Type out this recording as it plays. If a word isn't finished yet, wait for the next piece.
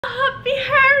Happy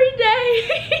Harry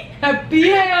Day! Happy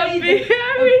Harry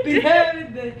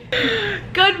Day!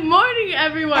 Good morning,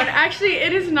 everyone. Actually,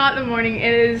 it is not the morning.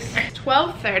 It is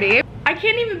 12:30. I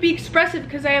can't even be expressive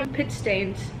because I have pit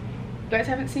stains. You guys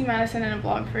haven't seen Madison in a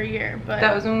vlog for a year, but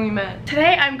that was when we met.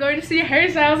 Today I'm going to see Harry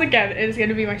Styles again. It is going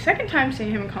to be my second time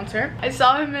seeing him in concert. I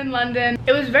saw him in London.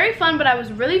 It was very fun, but I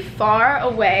was really far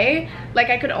away. Like,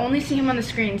 I could only see him on the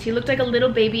screens. He looked like a little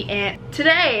baby ant.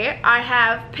 Today I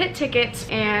have pit tickets,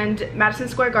 and Madison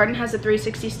Square Garden has a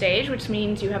 360 stage, which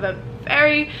means you have a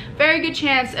very good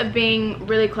chance of being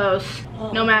really close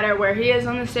no matter where he is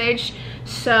on the stage.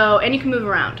 So, and you can move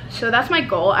around. So that's my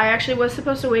goal. I actually was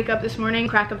supposed to wake up this morning,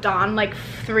 crack of dawn, like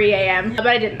 3 a.m. But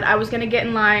I didn't. I was gonna get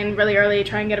in line really early,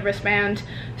 try and get a wristband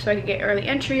so I could get early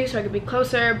entry, so I could be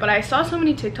closer. But I saw so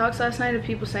many TikToks last night of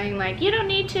people saying like, you don't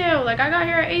need to. Like, I got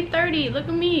here at 8:30, look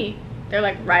at me. They're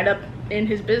like right up in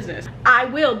his business. I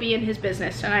will be in his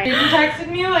business tonight. You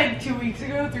texted me like 2 weeks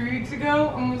ago, 3 weeks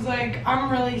ago, and was like, I'm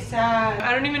really sad.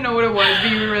 I don't even know what it was, but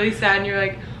you were really sad, and you're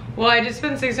like, well, I just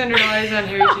spent $600 on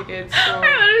Harry tickets, so.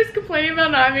 I was complaining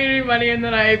about not having any money, and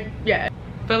then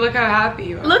But look how happy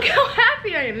you are. Look how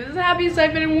happy I am. This is the happiest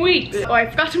I've been in weeks. Oh, I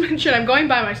forgot to mention I'm going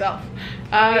by myself.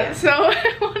 So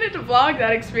I wanted to vlog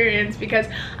that experience because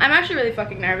I'm actually really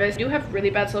fucking nervous. I do have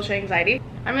really bad social anxiety.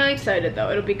 I'm really excited though,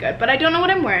 it'll be good. But I don't know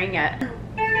what I'm wearing yet.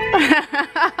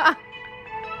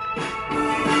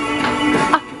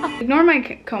 Ignore my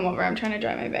comb over, I'm trying to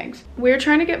dry my bangs. We're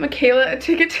trying to get Michaela a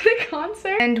ticket to the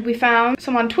concert, and we found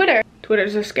some on Twitter.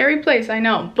 Twitter's a scary place, I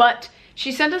know, but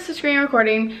she sent us a screen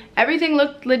recording. Everything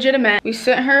looked legitimate. We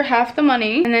sent her half the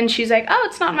money, and then she's like, oh,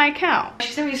 it's not my account.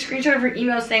 She sent me a screenshot of her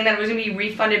email saying that it was gonna be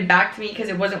refunded back to me because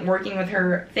it wasn't working with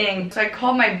her thing. So I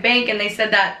called my bank and they said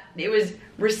that it was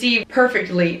received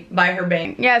perfectly by her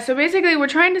bank. Yeah, so basically we're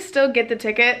trying to still get the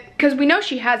ticket because we know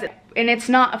she has it. And it's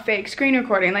not a fake screen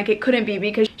recording, like it couldn't be,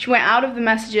 because she went out of the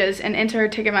messages and into her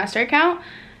Ticketmaster account.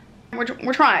 We're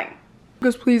trying.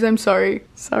 Because please, I'm sorry.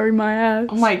 Sorry, my ass.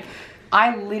 Oh my,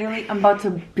 I literally am about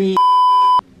to be.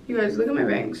 You guys, look at my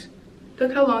bangs.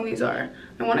 Look how long these are.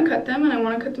 I want to cut them, and I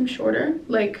want to cut them shorter,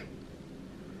 like,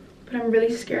 but I'm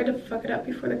really scared to fuck it up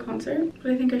before the concert.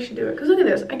 But I think I should do it, because look at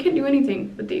this. I can't do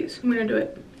anything with these. I'm gonna do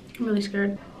it. I'm really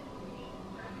scared.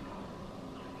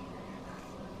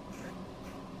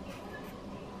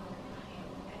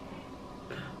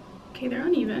 Okay, they're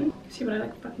uneven. See, but I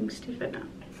like fucking stiff it now.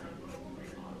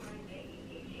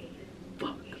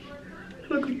 Fuck. I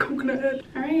look like coconut head.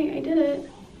 Alright, I did it.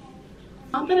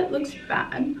 Not that it looks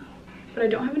bad, but I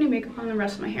don't have any makeup on. The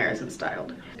rest of my hair isn't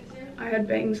styled. I had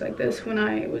bangs like this when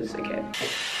I was a kid.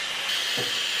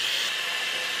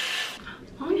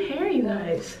 Long hair, you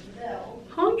guys.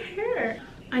 Long hair.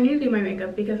 I need to do my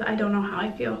makeup because I don't know how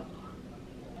I feel.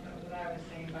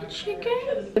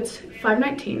 Chicken? It's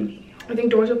 5:19. I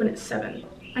think doors open at 7.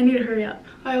 I need to hurry up.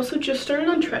 I also just started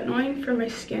on tretinoin for my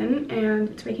skin, and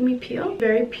it's making me peel.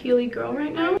 Very peely girl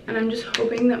right now, and I'm just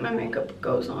hoping that my makeup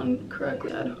goes on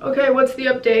correctly. Okay, what's the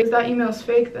update? That email's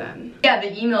fake then? Yeah,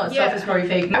 the email itself is probably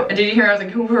fake. Did you hear? I was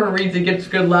like, whoever reads it gets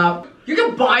good laugh. You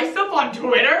can buy stuff on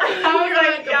Twitter? I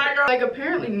was like, yeah, girl. Like,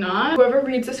 apparently not. Whoever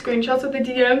reads the screenshots of the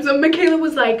DMs, and Michaela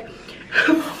was like,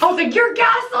 I was like, you're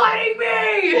gaslighting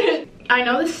me! I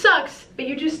know this sucks, but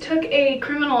you just took a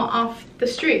criminal off the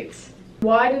streets.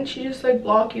 Why didn't she just like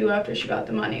block you after she got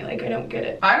the money? Like, I don't get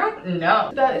it. I don't know.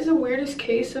 That is the weirdest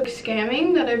case of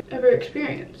scamming that I've ever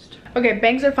experienced. Okay,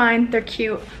 bangs are fine, they're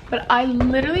cute, but I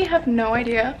literally have no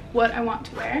idea what I want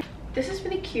to wear. This is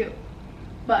really cute,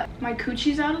 but my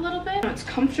coochie's out a little bit. It's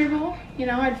comfortable, you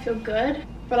know, I'd feel good,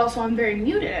 but also I'm very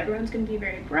muted. Everyone's gonna be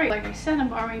very bright. Like I said, I'm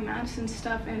borrowing Madison's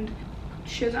stuff, and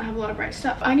she doesn't have a lot of bright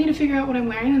stuff. I need to figure out what I'm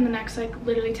wearing in the next like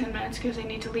literally 10 minutes because I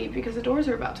need to leave because the doors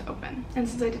are about to open. And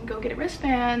since I didn't go get a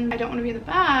wristband, I don't want to be in the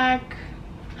back.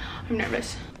 I'm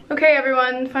nervous. Okay,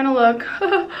 everyone, final look.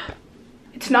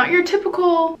 It's not your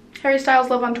typical Harry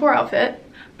Styles Love on Tour outfit,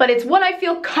 but it's what I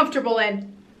feel comfortable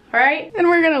in, all right? And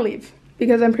we're gonna leave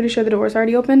because I'm pretty sure the door's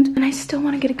already opened and I still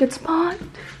want to get a good spot.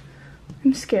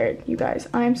 I'm scared, you guys.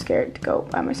 I'm scared to go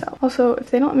by myself. Also,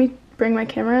 if they don't let me bring my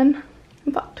camera in,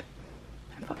 I'm fucked.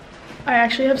 I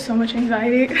actually have so much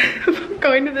anxiety about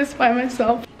going to this by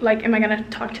myself. Like, am I gonna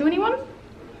talk to anyone?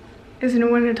 Is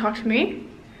anyone gonna talk to me?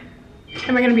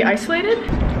 Am I gonna be isolated?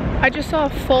 I just saw a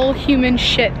full human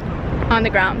shit on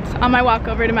the ground on my walk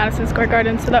over to Madison Square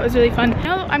Garden, so that was really fun. I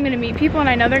know I'm gonna meet people and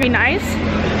I know they're gonna be nice,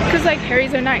 because like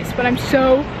Harry's are nice, but I'm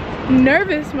so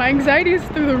nervous. My anxiety is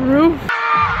through the roof.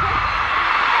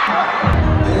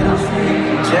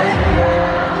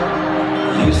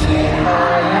 You say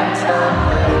hi,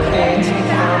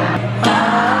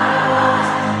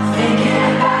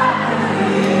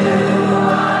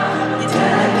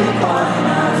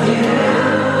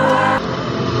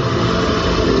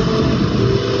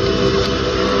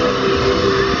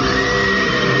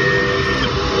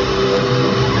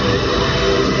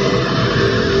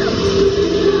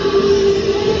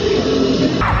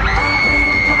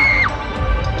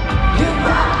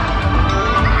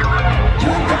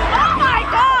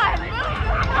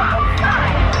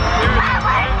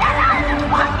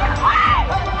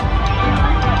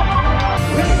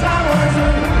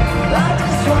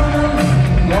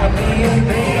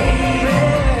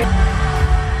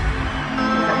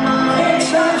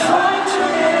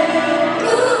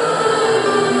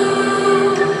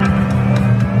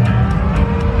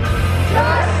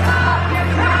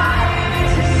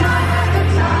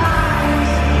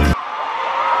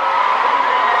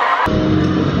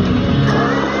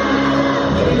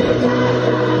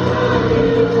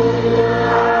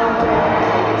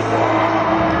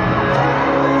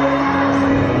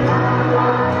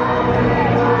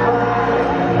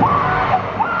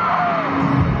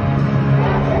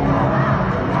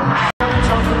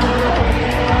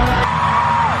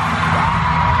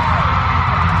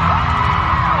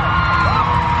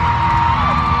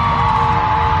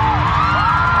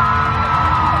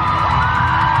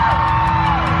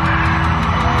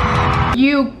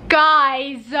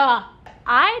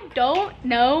 don't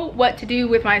know what to do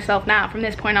with myself now from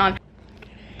this point on.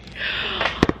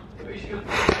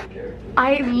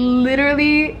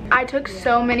 I took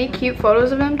so many cute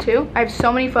photos of him too. I have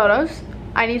so many photos.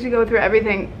 I need to go through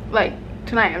everything like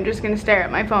tonight. I'm just gonna stare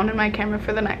at my phone and my camera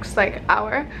for the next like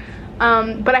hour.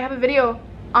 But I have a video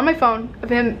on my phone of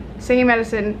him singing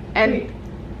Medicine and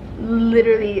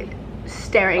literally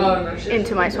staring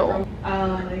into my soul.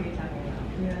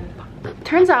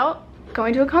 Turns out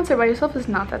going to a concert by yourself is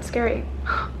not that scary.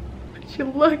 Would you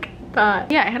look at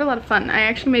that? Yeah, I had a lot of fun. I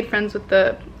actually made friends with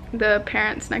the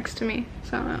parents next to me,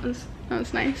 so that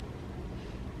was nice.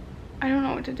 I don't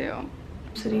know what to do. I'm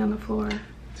sitting on the floor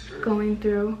going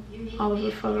through all of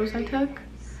the photos I took.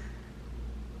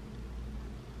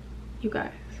 You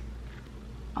guys.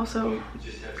 Also,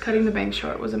 cutting the bangs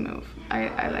short was a move.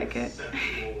 I like it.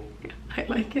 I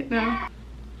like it now.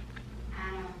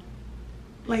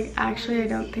 Like, actually, I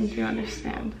don't think you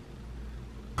understand.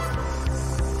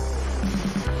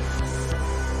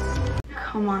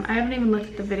 Come on, I haven't even looked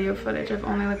at the video footage. I've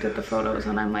only looked at the photos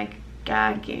and I'm like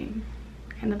gagging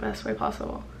in the best way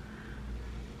possible.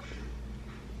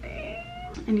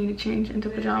 I need to change into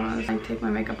pajamas. I take my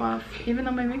makeup off, even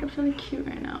though my makeup's really cute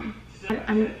right now.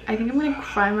 I think I'm gonna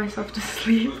cry myself to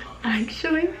sleep,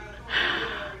 actually.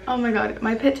 Oh my god,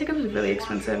 my pit ticket was really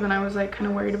expensive and I was like kind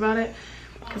of worried about it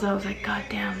because I was like, god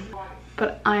damn.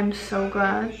 But I'm so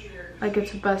glad. Like,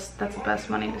 it's the best, that's the best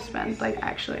money to spend, like,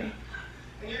 actually.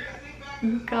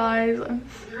 Guys, I'm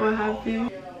so happy.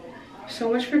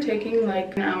 So much for taking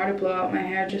like an hour to blow out my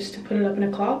hair just to put it up in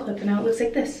a claw clip, and now it looks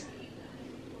like this.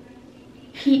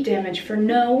 Heat damage for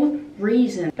no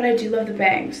reason. But I do love the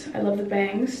bangs. I love the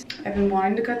bangs. I've been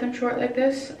wanting to cut them short like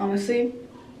this. Honestly,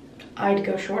 I'd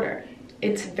go shorter.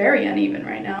 It's very uneven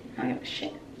right now. I don't give a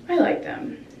shit. I like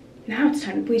them. Now it's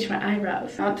time to bleach my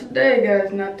eyebrows. Not today,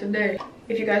 guys, not today.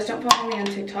 If you guys don't follow me on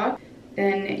TikTok,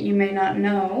 then you may not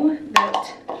know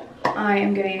that I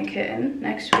am getting a kitten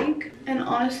next week. And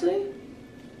honestly,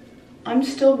 I'm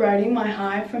still riding my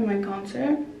high from my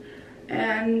concert.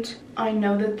 And I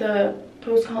know that the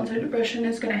post-concert depression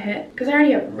is gonna hit, because I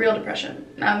already have real depression.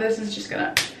 Now this is just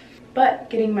gonna, but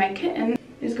getting my kitten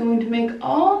is going to make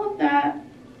all of that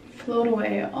float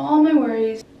away, all my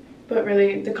worries. But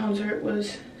really, the concert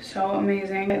was so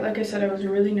amazing. Like I said, I was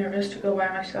really nervous to go by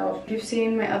myself. If you've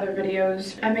seen my other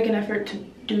videos, I make an effort to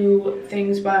do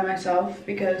things by myself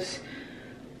because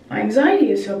my anxiety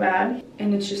is so bad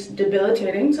and it's just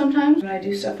debilitating sometimes when I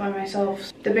do stuff by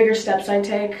myself. The bigger steps I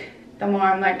take, the more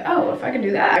I'm like, oh, if I can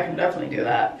do that, I can definitely do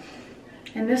that.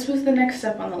 And this was the next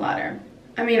step on the ladder.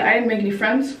 I mean, I didn't make any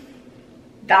friends.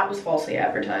 That was falsely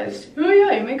advertised. Oh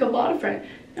yeah, you make a lot of friends.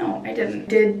 No, I didn't.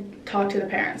 Did talk to the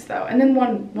parents though. And then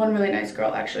one really nice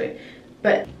girl actually.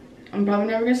 But I'm probably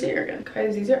never gonna see her again.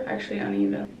 Guys, these are actually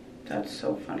uneven. That's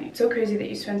so funny. It's so crazy that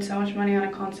you spend so much money on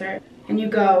a concert and you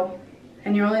go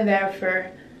and you're only there for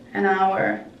an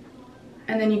hour.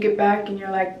 And then you get back and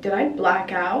you're like, did I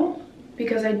black out?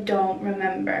 Because I don't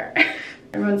remember.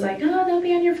 Everyone's like, oh, don't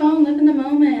be on your phone, live in the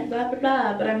moment, blah, blah,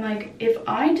 blah. But I'm like, if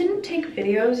I didn't take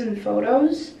videos and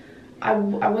photos, I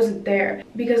wasn't there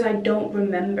because I don't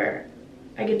remember.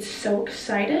 I get so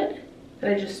excited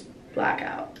that I just black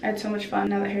out. I had so much fun.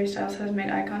 Now that Harry Styles has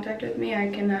made eye contact with me, I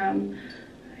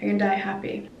can die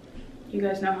happy. You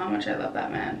guys know how much I love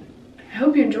that man. I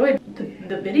hope you enjoyed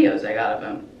the videos I got of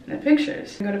him, and the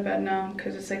pictures. I go to bed now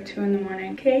because it's like 2 in the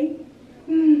morning. Okay?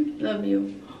 Love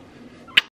you.